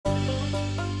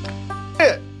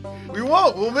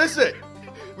won't. We'll miss it.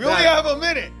 We only have a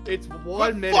minute. It's We're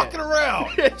 1 minute. fucking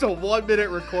around. It's a 1 minute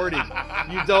recording.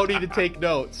 You don't need to take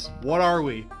notes. What are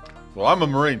we? Well, I'm a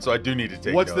Marine, so I do need to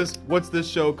take notes. What's this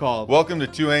show called? Welcome to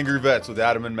Two Angry Vets with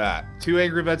Adam and Matt. Two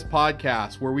Angry Vets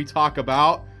podcast, where we talk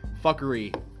about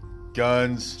fuckery,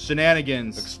 Guns,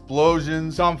 shenanigans,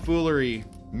 explosions, tomfoolery,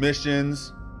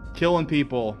 missions, killing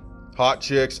people. hot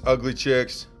chicks, ugly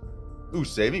chicks. Ooh,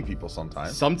 saving people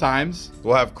sometimes. Sometimes.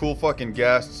 We'll have cool fucking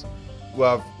guests.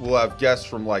 We'll have guests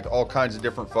from like all kinds of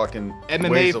different fucking MMA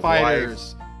ways of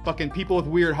fighters, fucking people with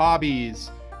weird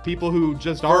hobbies, people who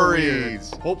just are weird.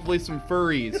 Furries. Hopefully some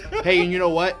furries. Hey, and you know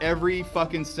what? Every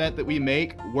fucking cent that we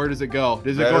make, where does it go?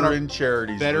 Does it go in Veteran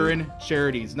charities. veteran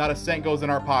charities? Not a cent goes in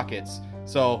our pockets.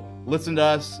 So listen to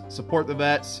us, support the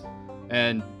vets,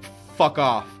 and fuck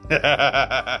off.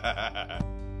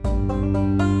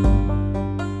 Dude.